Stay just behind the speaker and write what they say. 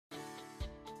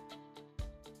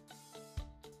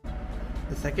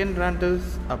The second rant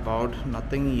is about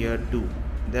Nothing Year 2.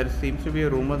 There seems to be a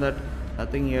rumor that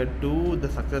Nothing Year 2, the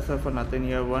successor for Nothing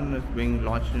Year 1, is being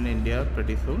launched in India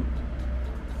pretty soon.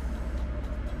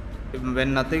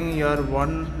 When Nothing Year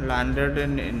 1 landed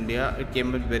in India, it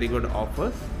came with very good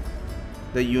offers.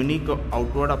 The unique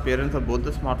outward appearance of both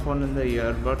the smartphone and the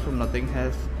earbuds from Nothing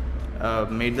has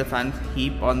made the fans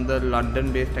heap on the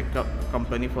London-based tech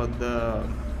company for the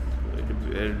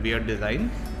weird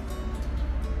designs.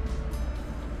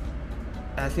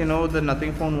 As you know, the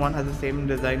Nothing Phone 1 has the same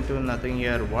design to Nothing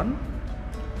Year 1.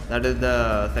 That is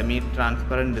the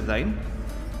semi-transparent design.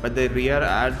 But the rear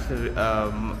adds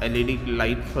LED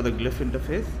lights for the Glyph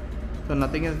interface. So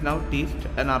Nothing has now teased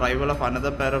an arrival of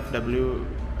another pair of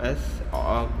WS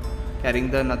carrying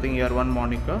the Nothing Year 1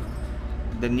 moniker.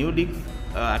 The new leaks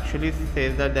actually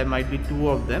says that there might be two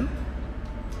of them.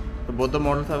 So both the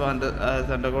models have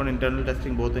undergone internal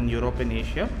testing both in Europe and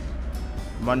Asia.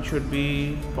 One should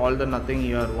be called the Nothing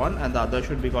Year 1 and the other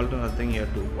should be called the Nothing Year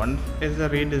 2. One is the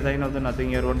redesign of the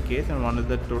Nothing Year 1 case and one is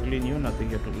the totally new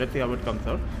Nothing Year 2. Let's see how it comes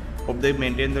out. Hope they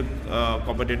maintain the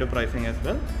competitive pricing as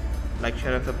well. Like,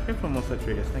 share and subscribe for more such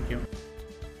videos. Thank you.